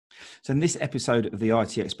So in this episode of the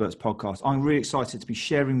IT Experts podcast, I'm really excited to be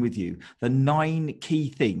sharing with you the 9 key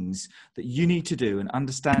things that you need to do and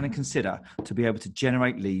understand and consider to be able to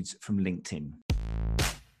generate leads from LinkedIn.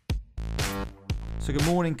 So good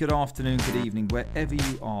morning, good afternoon, good evening, wherever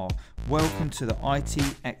you are. Welcome to the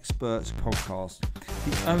IT Experts podcast,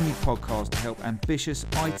 the only podcast to help ambitious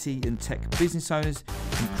IT and tech business owners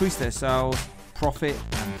increase their sales, profit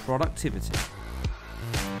and productivity.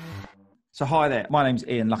 So hi there, my name's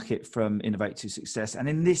Ian Luckett from Innovate to Success, and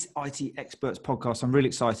in this IT Experts podcast, I'm really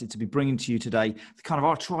excited to be bringing to you today the kind of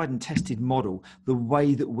our tried and tested model, the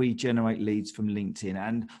way that we generate leads from LinkedIn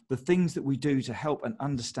and the things that we do to help and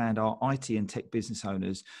understand our IT and tech business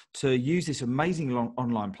owners to use this amazing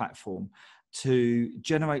online platform to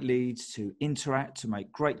generate leads, to interact, to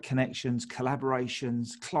make great connections,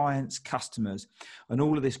 collaborations, clients, customers, and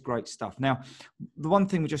all of this great stuff. Now, the one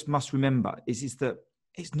thing we just must remember is that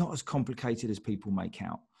it's not as complicated as people make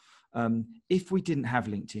out. If we didn't have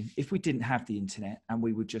LinkedIn, if we didn't have the internet and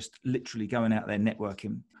we were just literally going out there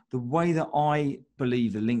networking, the way that I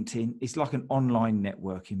believe that LinkedIn is like an online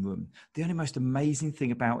networking room. The only most amazing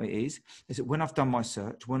thing about it is that when I've done my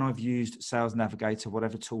search, when I've used Sales Navigator,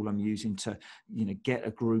 whatever tool I'm using to, get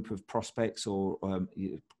a group of prospects or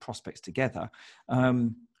prospects together,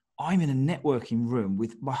 I'm in a networking room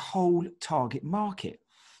with my whole target market.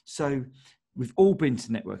 So we've all been to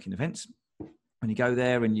networking events. When you go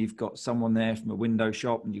there and you've got someone there from a window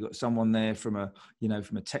shop and you've got someone there from a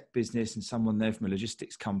tech business and someone there from a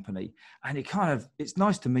logistics company. And it's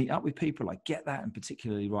nice to meet up with people. I get that. And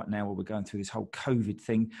particularly right now where we're going through this whole COVID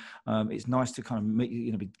thing, it's nice to kind of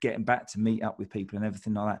meet, be getting back to meet up with people and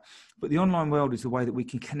everything like that. But the online world is the way that we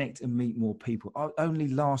can connect and meet more people. Only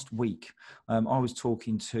last week, I was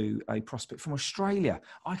talking to a prospect from Australia.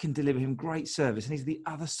 I can deliver him great service and he's the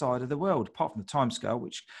other side of the world, apart from the timescale,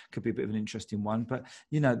 which could be a bit of an interesting one. But,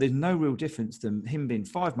 there's no real difference than him being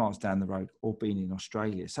 5 miles down the road or being in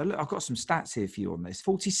Australia. So look, I've got some stats here for you on this.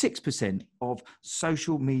 46% of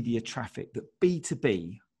social media traffic that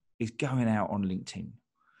B2B is going out on LinkedIn.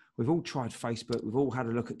 We've all tried Facebook. We've all had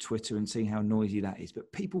a look at Twitter and seen how noisy that is. But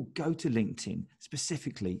people go to LinkedIn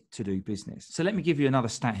specifically to do business. So let me give you another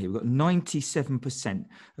stat here. We've got 97%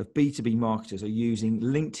 of B2B marketers are using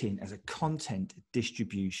LinkedIn as a content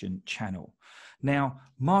distribution channel. Now,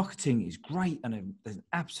 marketing is great and there's an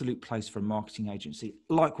absolute place for a marketing agency.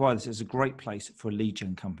 Likewise, there's a great place for lead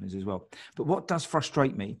gen companies as well. But what does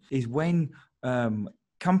frustrate me is when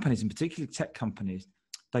companies, and particularly tech companies,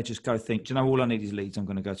 they just go think, all I need is leads. I'm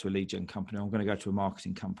going to go to a lead gen company. I'm going to go to a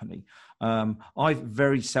marketing company. I've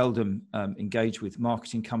very seldom engaged with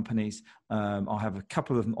marketing companies. I have a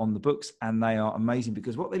couple of them on the books and they are amazing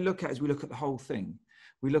because what they look at is we look at the whole thing.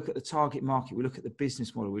 We look at the target market, we look at the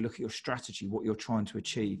business model, we look at your strategy, what you're trying to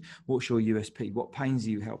achieve, what's your USP, what pains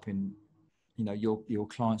are you helping your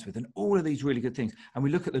clients with, and all of these really good things. And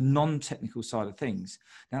we look at the non-technical side of things.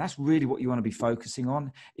 Now that's really what you want to be focusing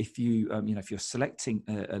on if you if you're selecting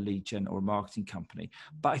a lead gen or a marketing company.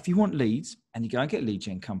 But if you want leads and you go and get a lead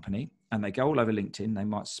gen company and they go all over LinkedIn, they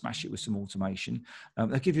might smash it with some automation.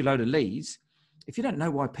 They'll give you a load of leads. If you don't know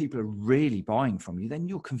why people are really buying from you, then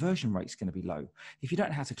your conversion rate is going to be low. If you don't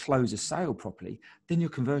know how to close a sale properly, then your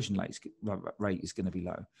conversion rate is going to be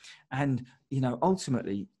low. And,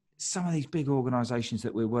 ultimately, some of these big organizations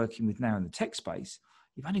that we're working with now in the tech space,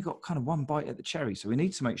 you've only got kind of one bite at the cherry. So we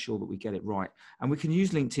need to make sure that we get it right. And we can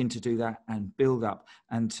use LinkedIn to do that and build up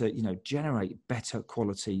and to, generate better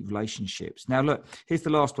quality relationships. Now, look, here's the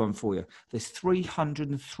last one for you. There's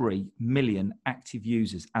 303 million active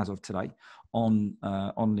users as of today on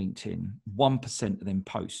LinkedIn. 1% of them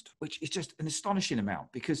post, which is just an astonishing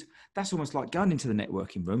amount because that's almost like going into the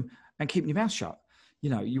networking room and keeping your mouth shut.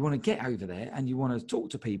 You want to get over there and you want to talk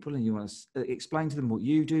to people and you want to explain to them what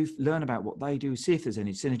you do, learn about what they do, see if there's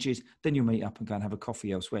any synergies, then you'll meet up and go and have a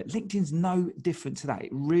coffee elsewhere. LinkedIn's no different to that. It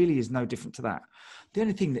really is no different to that. The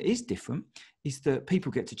only thing that is different is that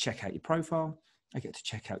people get to check out your profile. They get to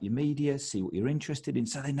check out your media, see what you're interested in.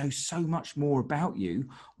 So they know so much more about you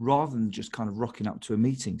rather than just kind of rocking up to a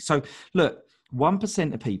meeting. So look,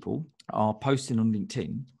 1% of people are posting on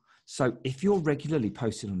LinkedIn. So if you're regularly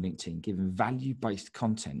posting on LinkedIn, giving value-based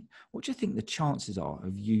content, what do you think the chances are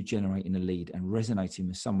of you generating a lead and resonating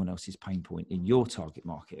with someone else's pain point in your target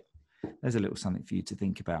market? There's a little something for you to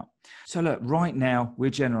think about. So look, right now we're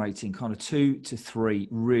generating kind of 2 to 3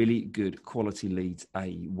 really good quality leads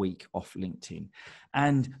a week off LinkedIn.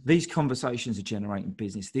 And these conversations are generating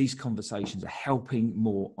business. These conversations are helping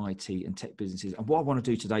more IT and tech businesses. And what I want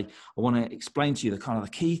to do today, I want to explain to you the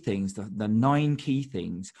key things, the 9 key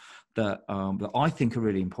things that I think are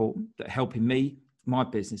really important, that are helping me my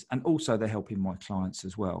business, and also they're helping my clients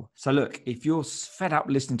as well. So look, if you're fed up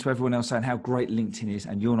listening to everyone else saying how great LinkedIn is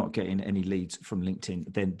and you're not getting any leads from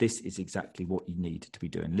LinkedIn, then this is exactly what you need to be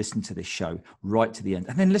doing. Listen to this show right to the end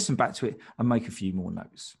and then listen back to it and make a few more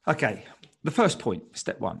notes. Okay. The first point,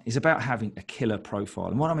 step one, is about having a killer profile.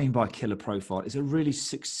 And what I mean by killer profile is a really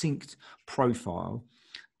succinct profile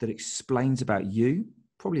that explains about you,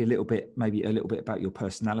 probably maybe a little bit about your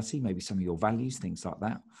personality, maybe some of your values, things like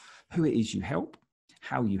that, who it is you help,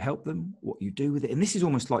 how you help them, what you do with it. And this is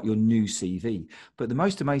almost like your new CV. But the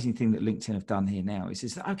most amazing thing that LinkedIn have done here now is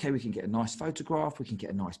that, okay, we can get a nice photograph, we can get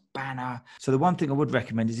a nice banner. So the one thing I would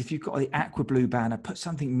recommend is if you've got the aqua blue banner, put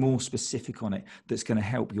something more specific on it that's going to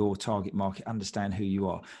help your target market understand who you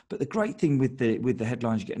are. But the great thing with the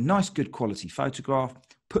headlines, you get a nice, good quality photograph,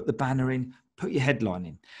 put the banner in, put your headline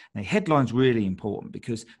in. Now, headline's really important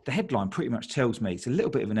because the headline pretty much tells me, it's a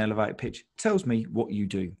little bit of an elevator pitch, tells me what you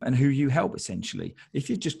do and who you help, essentially. If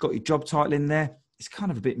you've just got your job title in there, it's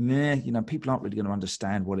kind of a bit meh, people aren't really going to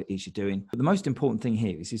understand what it is you're doing. But the most important thing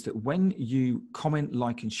here is that when you comment,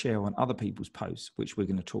 like, and share on other people's posts, which we're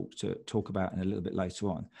going to talk about in a little bit later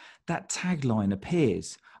on, that tagline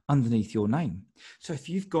appears underneath your name. So if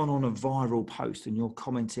you've gone on a viral post and you're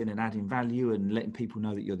commenting and adding value and letting people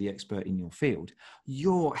know that you're the expert in your field,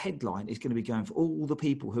 your headline is going to be going for all the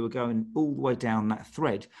people who are going all the way down that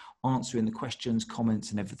thread, answering the questions,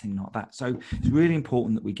 comments, and everything like that. So it's really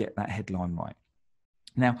important that we get that headline right.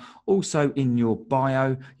 Now, also in your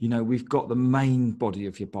bio, we've got the main body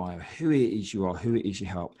of your bio, who it is you are, who it is you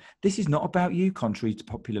help. This is not about you, contrary to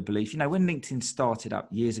popular belief. When LinkedIn started up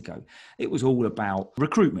years ago, it was all about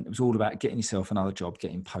recruitment. It was all about getting yourself another job,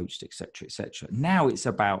 getting poached, et cetera, et cetera. Now it's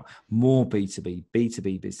about more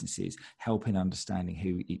B2B businesses, helping understanding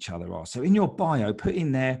who each other are. So in your bio, put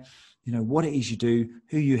in there, what it is you do,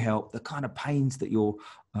 who you help, the kind of pains that your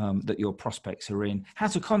prospects are in, how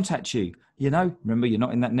to contact you. Remember, you're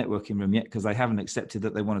not in that networking room yet because they haven't accepted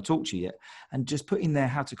that they want to talk to you yet. And just put in there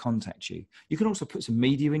how to contact you. You can also put some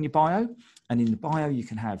media in your bio. And in the bio, you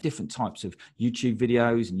can have different types of YouTube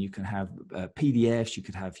videos, and you can have PDFs. You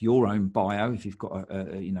could have your own bio if you've got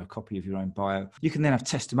a copy of your own bio. You can then have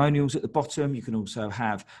testimonials at the bottom. You can also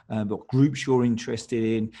have what groups you're interested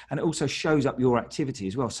in, and it also shows up your activity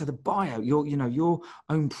as well. So the bio, your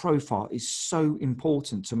own profile is so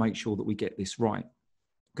important to make sure that we get this right,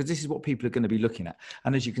 because this is what people are going to be looking at.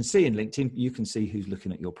 And as you can see in LinkedIn, you can see who's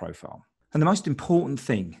looking at your profile. And the most important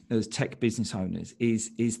thing as tech business owners is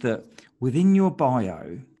that within your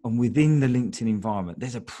bio and within the LinkedIn environment,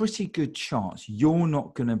 there's a pretty good chance you're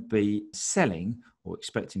not going to be selling or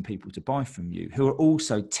expecting people to buy from you who are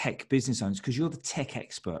also tech business owners, because you're the tech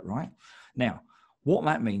expert, right? Now, what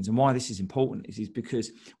that means and why this is important is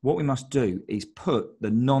because what we must do is put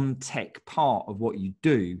the non-tech part of what you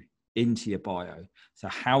do into your bio. So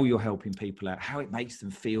how you're helping people out, how it makes them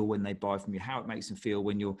feel when they buy from you, how it makes them feel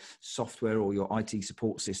when your software or your IT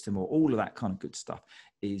support system or all of that kind of good stuff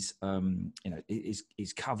is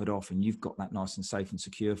covered off, and you've got that nice and safe and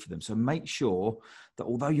secure for them. So make sure that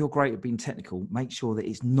although you're great at being technical, make sure that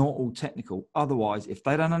it's not all technical. Otherwise, if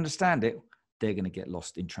they don't understand it, they're going to get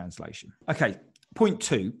lost in translation. Okay. Point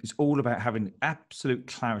 2 is all about having absolute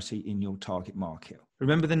clarity in your target market.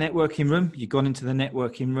 Remember the networking room? You've gone into the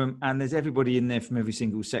networking room and there's everybody in there from every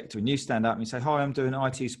single sector, and you stand up and you say, hi, I'm doing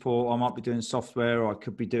IT support. I might be doing software, or I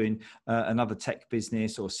could be doing another tech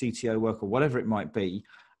business or CTO work or whatever it might be.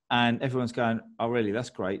 And everyone's going, oh, really? That's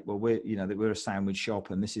great. Well, we're a sandwich shop,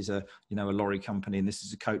 and this is a lorry company, and this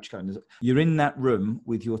is a coach company. You're in that room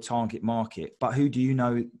with your target market, but who do you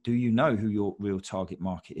know? Do you know who your real target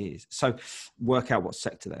market is? So work out what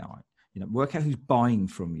sector they are. Work out who's buying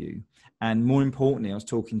from you. And more importantly, I was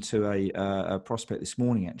talking to a prospect this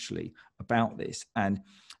morning actually about this, and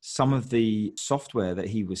some of the software that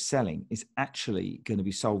he was selling is actually going to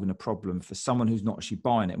be solving a problem for someone who's not actually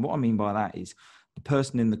buying it. And what I mean by that is, the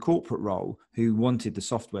person in the corporate role who wanted the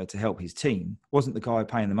software to help his team wasn't the guy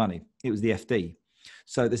paying the money. It was the FD.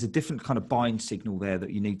 So there's a different kind of buying signal there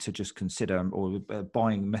that you need to just consider, or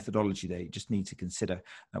buying methodology there you just need to consider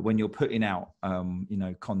when you're putting out,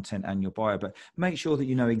 content and your bio. But make sure that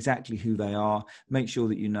you know exactly who they are. Make sure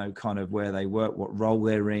that you know kind of where they work, what role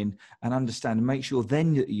they're in, and understand. And make sure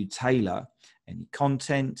then that you tailor any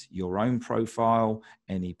content, your own profile,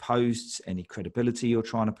 any posts, any credibility you're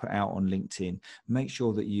trying to put out on LinkedIn. Make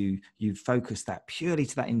sure that you focus that purely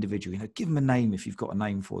to that individual. Give them a name if you've got a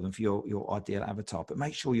name for them, for your ideal avatar, but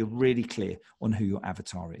make sure you're really clear on who your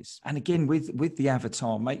avatar is. And again, with the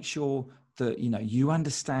avatar, make sure that you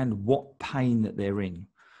understand what pain that they're in.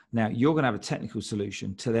 Now, you're going to have a technical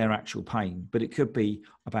solution to their actual pain, but it could be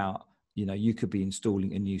about you could be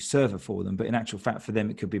installing a new server for them, but in actual fact, for them,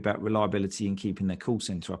 it could be about reliability and keeping their call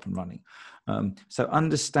center up and running. So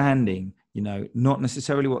understanding, not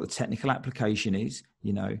necessarily what the technical application is.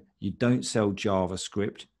 You don't sell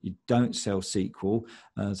JavaScript, you don't sell SQL.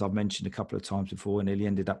 As I've mentioned a couple of times before, I nearly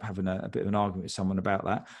ended up having a bit of an argument with someone about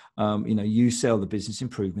that. You sell the business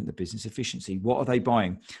improvement, the business efficiency. What are they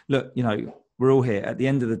buying? Look, we're all here. At the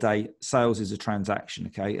end of the day, sales is a transaction,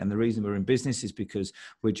 okay? And the reason we're in business is because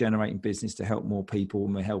we're generating business to help more people,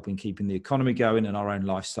 and we're helping keeping the economy going and our own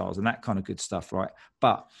lifestyles and that kind of good stuff, right?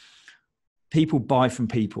 But people buy from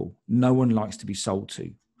people. No one likes to be sold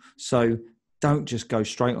to. So don't just go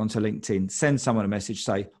straight onto LinkedIn, send someone a message,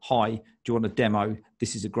 say, hi, do you want a demo?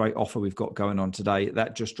 This is a great offer we've got going on today.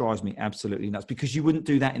 That just drives me absolutely nuts, because you wouldn't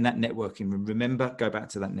do that in that networking room. Remember, go back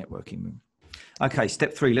to that networking room. Okay,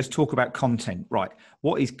 step 3, let's talk about content. Right,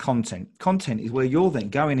 what is content? Content is where you're then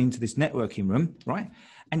going into this networking room, right,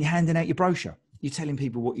 and you're handing out your brochure. You're telling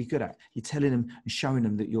people what you're good at. You're telling them and showing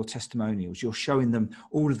them that your testimonials. You're showing them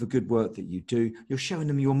all of the good work that you do. You're showing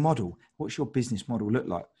them your model. What's your business model look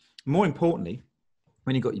like? More importantly,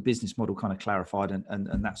 when you've got your business model kind of clarified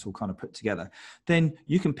and that's all kind of put together, then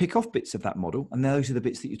you can pick off bits of that model, and those are the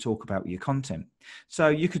bits that you talk about with your content. So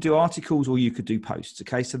you could do articles or you could do posts,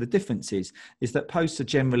 okay? So the difference is that posts are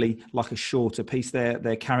generally like a shorter piece.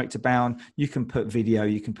 They're character bound. You can put video,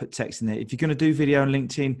 you can put text in there. If you're going to do video on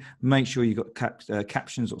LinkedIn, make sure you've got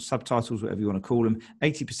captions or subtitles, whatever you want to call them.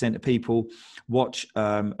 80% of people watch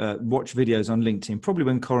videos on LinkedIn, probably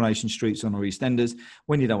when Coronation Street's on or EastEnders,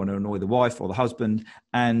 when you don't want to annoy the wife or the husband,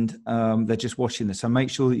 and they're just watching this. So make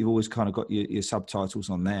sure that you've always kind of got your subtitles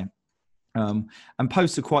on there. And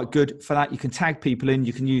posts are quite good for that. You can tag people in,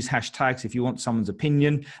 you can use hashtags if you want someone's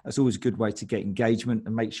opinion. That's always a good way to get engagement,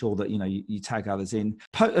 and make sure that you tag others in.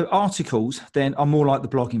 Articles then are more like the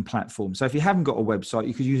blogging platform. So if you haven't got a website,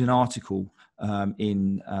 you could use an article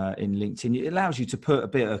in LinkedIn. It allows you to put a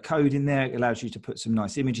bit of code in there. It allows you to put some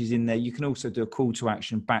nice images in there. You can also do a call to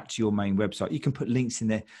action back to your main website. You can put links in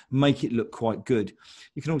there, make it look quite good.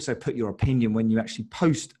 You can also put your opinion when you actually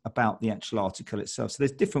post about the actual article itself. So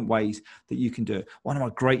there's different ways that you can do it. One of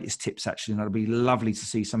my greatest tips, actually, and it'll be lovely to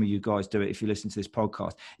see some of you guys do it if you listen to this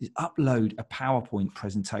podcast, is upload a PowerPoint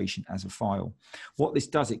presentation as a file. What this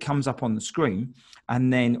does, it comes up on the screen,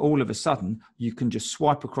 and then all of a sudden you can just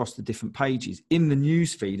swipe across the different pages in the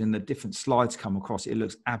news feed, and the different slides come across. It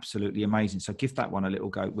looks absolutely amazing. So give that one a little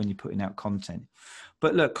go when you're putting out content.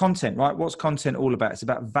 But look, content, right? What's content all about? It's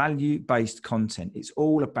about value-based content. It's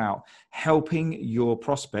all about helping your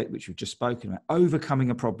prospect, which we've just spoken about, overcoming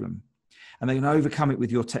a problem. And they can overcome it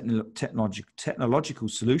with your technological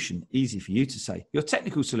solution. Easy for you to say. Your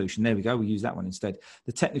technical solution. There we go. We'll use that one instead.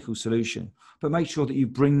 The technical solution. But make sure that you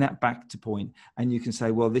bring that back to point, and you can say,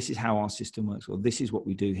 well, this is how our system works, or this is what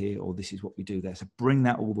we do here, or this is what we do there. So bring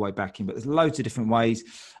that all the way back in. But there's loads of different ways,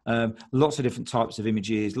 lots of different types of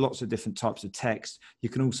images, lots of different types of text. You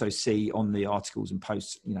can also see on the articles and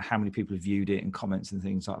posts, how many people have viewed it and comments and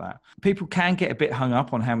things like that. People can get a bit hung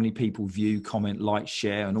up on how many people view, comment, like,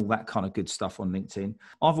 share, and all that kind of good stuff on LinkedIn.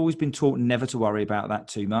 I've always been taught never to worry about that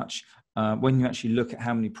too much. When you actually look at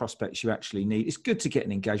how many prospects you actually need, it's good to get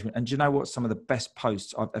an engagement. And do you know what? Some of the best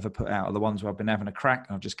posts I've ever put out are the ones where I've been having a crack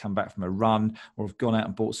and I've just come back from a run, or I've gone out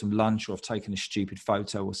and bought some lunch, or I've taken a stupid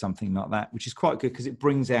photo or something like that, which is quite good because it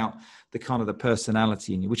brings out the kind of the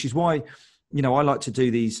personality in you, which is why I like to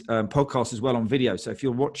do these podcasts as well on video. So if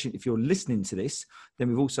you're listening to this, then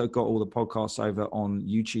we've also got all the podcasts over on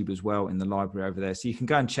YouTube as well in the library over there. So you can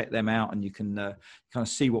go and check them out, and you can kind of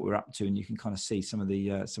see what we're up to, and you can kind of see some of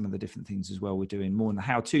the different things as well. We're doing more in the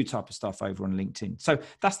how-to type of stuff over on LinkedIn. So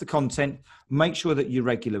that's the content. Make sure that you're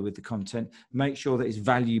regular with the content. Make sure that it's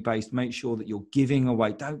value-based. Make sure that you're giving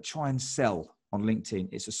away. Don't try and sell on LinkedIn.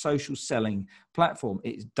 It's a social selling platform.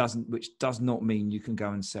 Which does not mean you can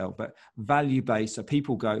go and sell, but value-based. So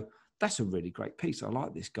people go, that's a really great piece. I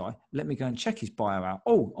like this guy. Let me go and check his bio out.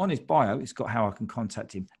 Oh, on his bio, it's got how I can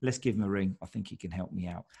contact him. Let's give him a ring. I think he can help me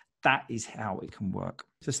out. That is how it can work.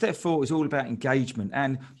 So step 4 is all about engagement.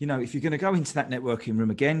 And, if you're going to go into that networking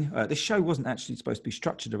room again, this show wasn't actually supposed to be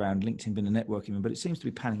structured around LinkedIn being a networking room, but it seems to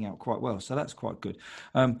be panning out quite well. So that's quite good.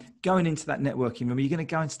 Going into that networking room, are you going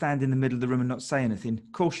to go and stand in the middle of the room and not say anything?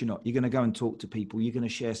 Of course you're not. You're going to go and talk to people. You're going to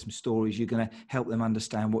share some stories. You're going to help them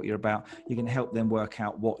understand what you're about. You're going to help them work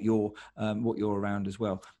out what you're around as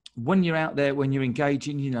well. When you're out there, when you're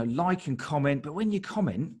engaging, like and comment. But when you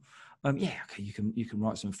comment, Yeah, okay, you can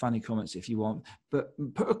write some funny comments if you want, but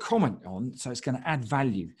put a comment on so it's going to add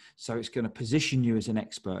value. So it's going to position you as an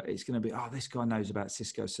expert. It's going to be, oh, this guy knows about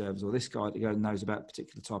Cisco servers, or this guy knows about a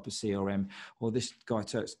particular type of CRM, or this guy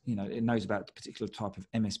it knows about a particular type of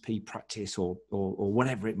MSP practice, or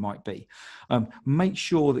whatever it might be. Make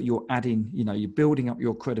sure that you're adding, you're building up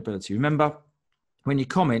your credibility. Remember, when you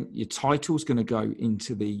comment, your title's going to go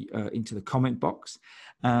into the comment box,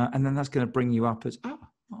 and then that's going to bring you up as,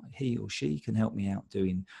 he or she can help me out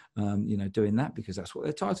doing that, because that's what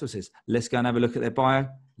their title says. Let's go and have a look at their bio.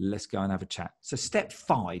 Let's go and have a chat. So step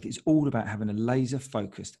 5 is all about having a laser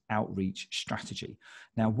focused outreach strategy.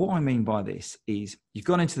 Now, what I mean by this is you've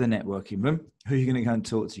gone into the networking room. Who are you going to go and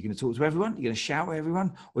talk to? You're going to talk to everyone? You're going to shout at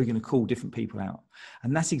everyone? Or you're going to call different people out?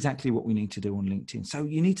 And that's exactly what we need to do on LinkedIn. So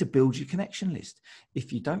you need to build your connection list.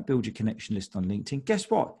 If you don't build your connection list on LinkedIn, guess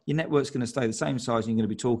what? Your network's going to stay the same size, and you're going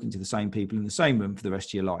to be talking to the same people in the same room for the rest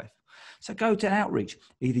of your life. So go to outreach,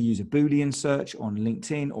 either use a Boolean search on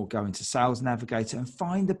LinkedIn or go into Sales Navigator and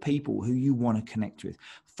find the people who you want to connect with.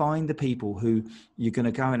 Find the people who you're going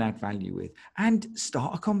to go and add value with, and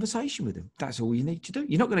start a conversation with them. That's all you need to do.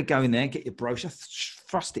 You're not going to go in there and get your brochure,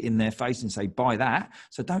 thrust it in their face and say, buy that.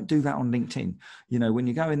 So don't do that on LinkedIn. When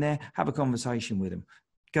you go in there, have a conversation with them.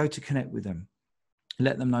 Go to connect with them.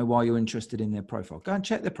 Let them know why you're interested in their profile. Go and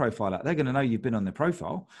check their profile out. They're going to know you've been on their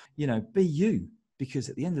profile. Be you. Because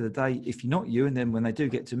at the end of the day, if you're not you, and then when they do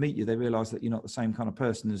get to meet you, they realize that you're not the same kind of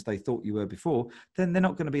person as they thought you were before, then they're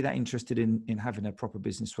not going to be that interested in having a proper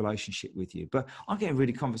business relationship with you. But I'm getting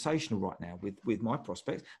really conversational right now with my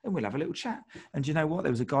prospects, and we'll have a little chat. And you know what?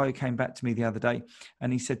 There was a guy who came back to me the other day,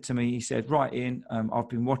 and he said to me, right, Ian, I've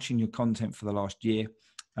been watching your content for the last year.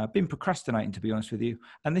 I've been procrastinating, to be honest with you.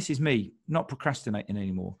 And this is me, not procrastinating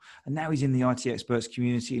anymore. And now he's in the IT experts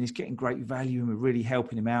community, and he's getting great value, and we're really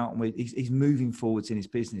helping him out, and he's moving forwards in his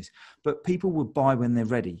business. But people will buy when they're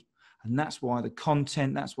ready. And that's why the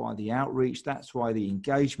content, that's why the outreach, that's why the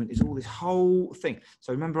engagement is all this whole thing.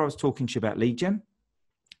 So remember I was talking to you about lead gen?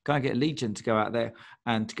 Go and get a lead gen to go out there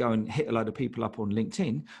and to go and hit a load of people up on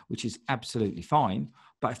LinkedIn, which is absolutely fine.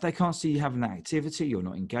 But if they can't see you having that activity, you're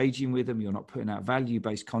not engaging with them, you're not putting out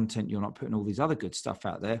value-based content, you're not putting all these other good stuff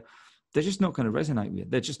out there, they're just not going to resonate with you.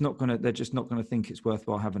 They're just not going to think it's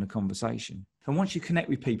worthwhile having a conversation. And once you connect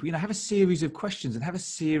with people, have a series of questions and have a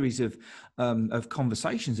series of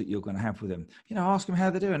conversations that you're going to have with them. Ask them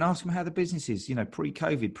how they're doing, ask them how the business is,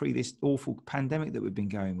 pre-COVID, pre this awful pandemic that we've been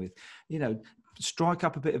going with, strike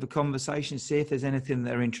up a bit of a conversation, see if there's anything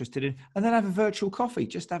they're interested in, and then have a virtual coffee,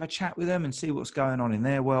 just have a chat with them and see what's going on in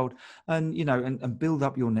their world, and and build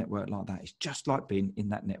up your network like that. It's just like being in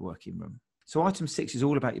that networking room. So item 6 is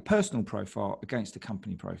all about your personal profile against the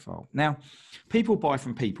company profile. Now, people buy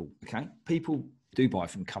from people, okay? People do buy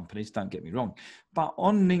from companies, don't get me wrong. But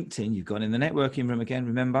on LinkedIn, you've gone in the networking room again,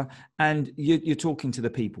 remember, and you're talking to the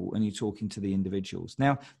people and you're talking to the individuals.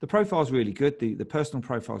 Now, the profile is really good. The personal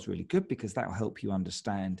profile is really good because that will help you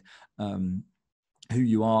understand who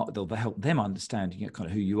you are. They'll help them understand kind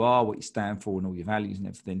of who you are, what you stand for, and all your values and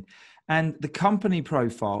everything. And the company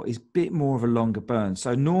profile is a bit more of a longer burn.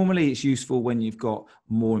 So normally it's useful when you've got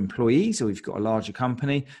more employees or you've got a larger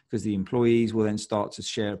company, because the employees will then start to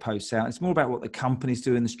share posts out. It's more about what the company's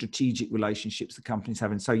doing, the strategic relationships the company's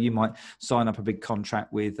having. So you might sign up a big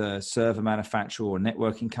contract with a server manufacturer or a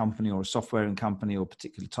networking company or a software company or a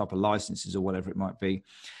particular type of licenses or whatever it might be.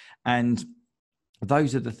 And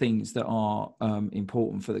those are the things that are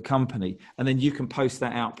important for the company. And then you can post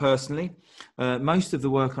that out personally. Most of the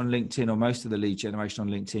work on LinkedIn, or most of the lead generation on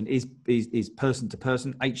LinkedIn is person to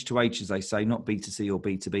person, H to H, as they say, not B to C or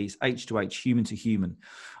B to B. It's H to H, human to human.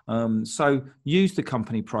 So use the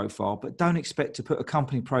company profile, but don't expect to put a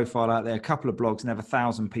company profile out there, a couple of blogs, and have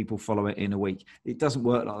 1,000 people follow it in a week. It doesn't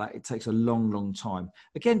work like that. It takes a long, long time.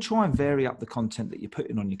 Again, try and vary up the content that you're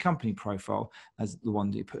putting on your company profile as the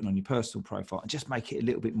one that you're putting on your personal profile, and just make it a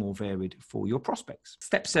little bit more varied for your prospects.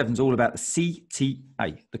 Step 7 is all about the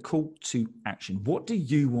CTA, the call to action. What do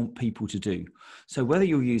you want people to do? So whether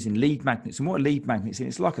you're using lead magnets, and what a lead magnet is,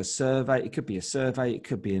 it's like a survey. It could be a survey, it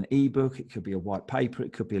could be an ebook, it could be a white paper,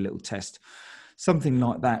 it could be a little test, something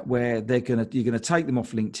like that, where you're going to take them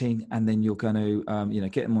off LinkedIn, and then you're going to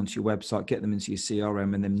get them onto your website, get them into your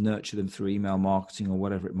CRM, and then nurture them through email marketing or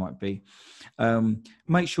whatever it might be.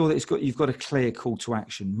 Make sure that you've got a clear call to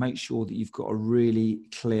action. Make sure that you've got a really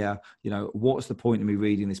clear, what's the point of me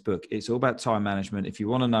reading this book? It's all about time management. If you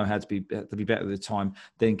want to know how to be better with the time,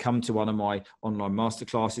 then come to one of my online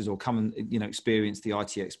masterclasses, or come and experience the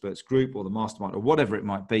IT experts group or the mastermind or whatever it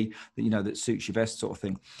might be that suits you best, sort of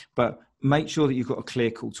thing. But make sure that you've got a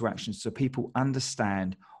clear call to action so people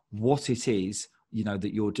understand what it is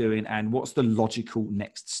that you're doing, and what's the logical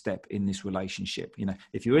next step in this relationship.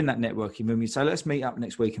 If you're in that networking room, you say, let's meet up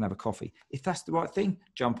next week and have a coffee. If that's the right thing,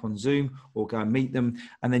 jump on Zoom or go and meet them,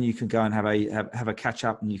 and then you can go and have a catch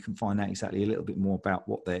up, and you can find out exactly a little bit more about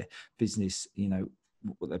what their business,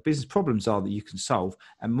 what their business problems are that you can solve,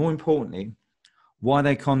 and more importantly, why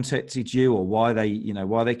they contacted you, or why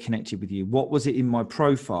they connected with you. What was it in my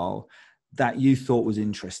profile that you thought was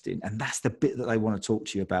interesting? And that's the bit that they want to talk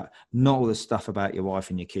to you about, not all the stuff about your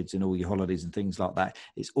wife and your kids and all your holidays and things like that.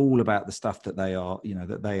 It's all about the stuff that they are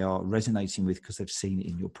resonating with because they've seen it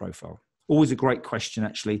in your profile. Always a great question,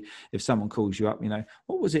 actually, if someone calls you up,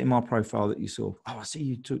 what was it in my profile that you saw? Oh, I see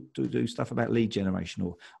you do stuff about lead generation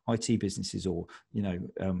or IT businesses or,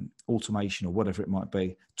 automation or whatever it might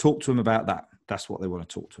be. Talk to them about that. That's what they want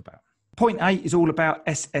to talk to about. Point 8 is all about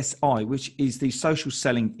SSI, which is the social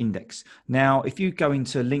selling index. Now, if you go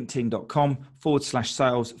into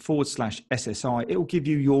linkedin.com/sales/SSI, it will give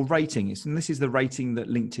you your rating. And this is the rating that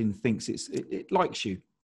LinkedIn thinks it likes you.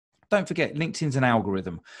 Don't forget, LinkedIn's an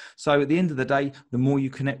algorithm. So at the end of the day, the more you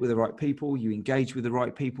connect with the right people, you engage with the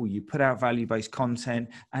right people, you put out value-based content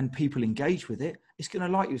and people engage with it, it's going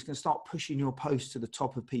to like you. It's going to start pushing your posts to the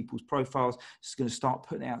top of people's profiles. It's going to start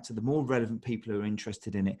putting it out to the more relevant people who are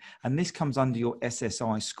interested in it. And this comes under your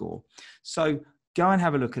SSI score. So go and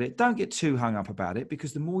have a look at it. Don't get too hung up about it,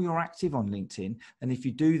 because the more you're active on LinkedIn, and if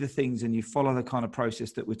you do the things and you follow the kind of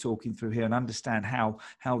process that we're talking through here and understand how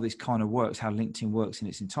this kind of works, how LinkedIn works in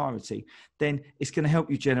its entirety, then it's going to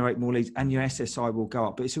help you generate more leads and your SSI will go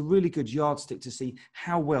up. But it's a really good yardstick to see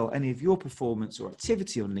how well any of your performance or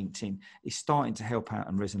activity on LinkedIn is starting to help out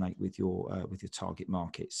and resonate with your target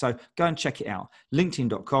market. So go and check it out.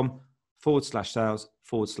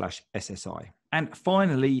 linkedin.com/sales/SSI. And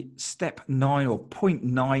finally, step 9 or point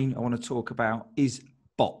 9 I want to talk about is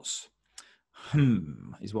bots.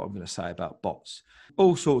 Is what I'm going to say about bots.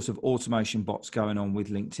 All sorts of automation bots going on with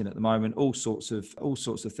LinkedIn at the moment, all sorts of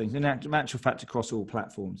things. In actual fact, across all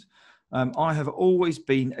platforms. I have always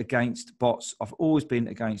been against bots. I've always been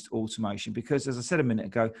against automation because, as I said a minute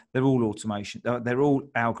ago, they're all automation. They're all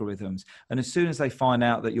algorithms. And as soon as they find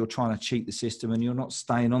out that you're trying to cheat the system and you're not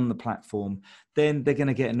staying on the platform, then they're going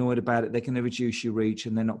to get annoyed about it. They're going to reduce your reach,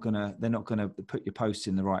 and they're not going to put your posts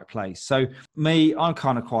in the right place. So I'm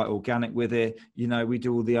kind of quite organic with it. We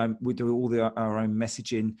do all our own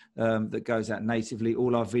messaging that goes out natively.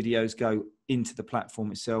 All our videos go into the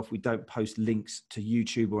platform itself. We don't post links to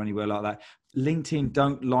YouTube or anywhere like that. LinkedIn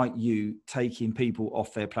don't like you taking people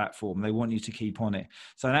off their platform. They want you to keep on it.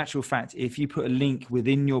 So in actual fact, if you put a link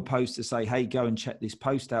within your post to say, hey, go and check this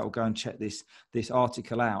post out or go and check this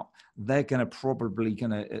article out, they're probably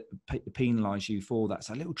going to penalize you for that.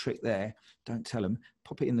 So a little trick there, don't tell them,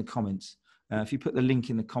 pop it in the comments. If you put the link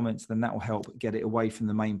in the comments, then that will help get it away from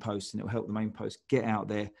the main post, and it will help the main post get out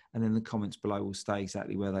there, and then the comments below will stay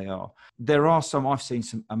exactly where they are. I've seen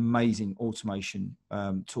some amazing automation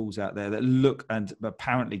tools out there that look and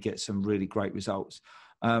apparently get some really great results.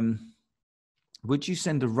 Would you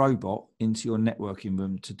send a robot into your networking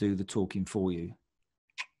room to do the talking for you?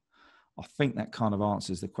 I think that kind of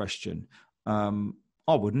answers the question.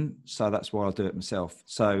 I wouldn't, so that's why I'll do it myself.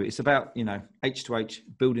 So it's about, H to H,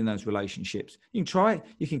 building those relationships. You can try it,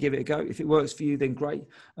 you can give it a go. If it works for you, then great.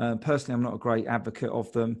 Personally, I'm not a great advocate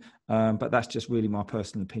of them, but that's just really my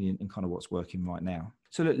personal opinion and kind of what's working right now.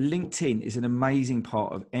 So look, LinkedIn is an amazing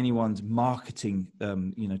part of anyone's marketing,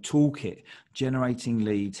 toolkit, generating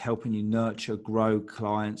leads, helping you nurture, grow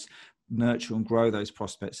clients, nurture and grow those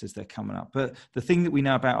prospects as they're coming up. But the thing that we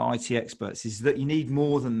know about IT experts is that you need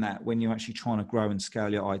more than that when you're actually trying to grow and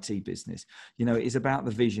scale your IT business. It is about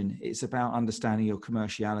the vision. It's about understanding your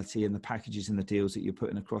commerciality and the packages and the deals that you're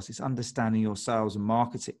putting across. It's understanding your sales and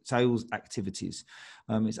marketing, sales activities.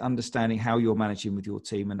 It's understanding how you're managing with your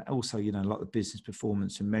team, and also, like the business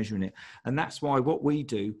performance and measuring it. And that's why what we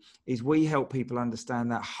do is we help people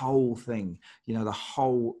understand that whole thing, the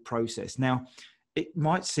whole process. Now, it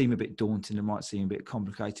might seem a bit daunting, it might seem a bit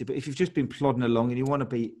complicated, but if you've just been plodding along and you want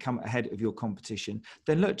to come ahead of your competition,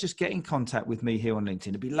 then look, just get in contact with me here on LinkedIn.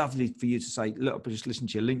 It'd be lovely for you to say, look, just listen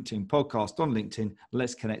to your LinkedIn podcast on LinkedIn.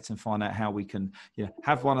 Let's connect and find out how we can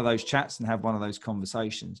have one of those chats and have one of those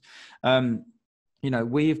conversations.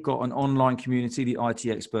 We've got an online community, the IT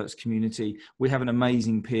experts community. We have an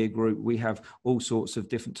amazing peer group. We have all sorts of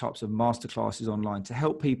different types of masterclasses online to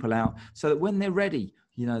help people out so that when they're ready,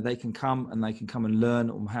 they can come and learn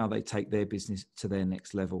on how they take their business to their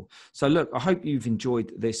next level. So look, I hope you've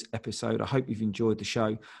enjoyed this episode. I hope you've enjoyed the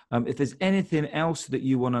show. If there's anything else that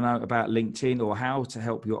you want to know about LinkedIn or how to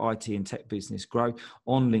help your IT and tech business grow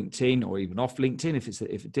on LinkedIn or even off LinkedIn, if it's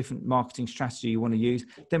a different marketing strategy you want to use,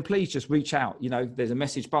 then please just reach out. There's a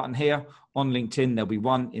message button here on LinkedIn. There'll be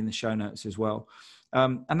one in the show notes as well.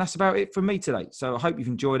 And that's about it from me today. So I hope you've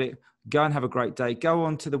enjoyed it. Go and have a great day. Go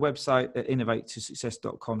on to the website at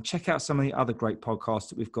innovatetosuccess.com. Check out some of the other great podcasts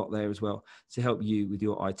that we've got there as well to help you with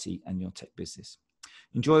your IT and your tech business.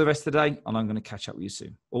 Enjoy the rest of the day, and I'm going to catch up with you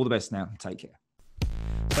soon. All the best now, and take care.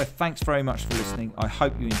 So thanks very much for listening. I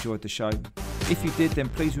hope you enjoyed the show. If you did, then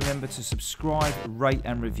please remember to subscribe, rate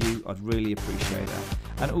and review. I'd really appreciate that.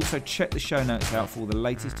 And also check the show notes out for all the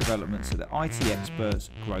latest developments at the IT Experts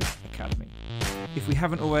Growth Academy. If we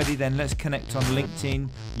haven't already, then let's connect on LinkedIn,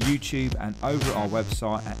 YouTube and over at our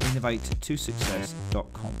website at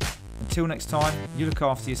innovatetosuccess.com. Until next time, you look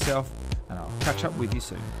after yourself and I'll catch up with you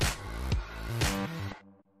soon.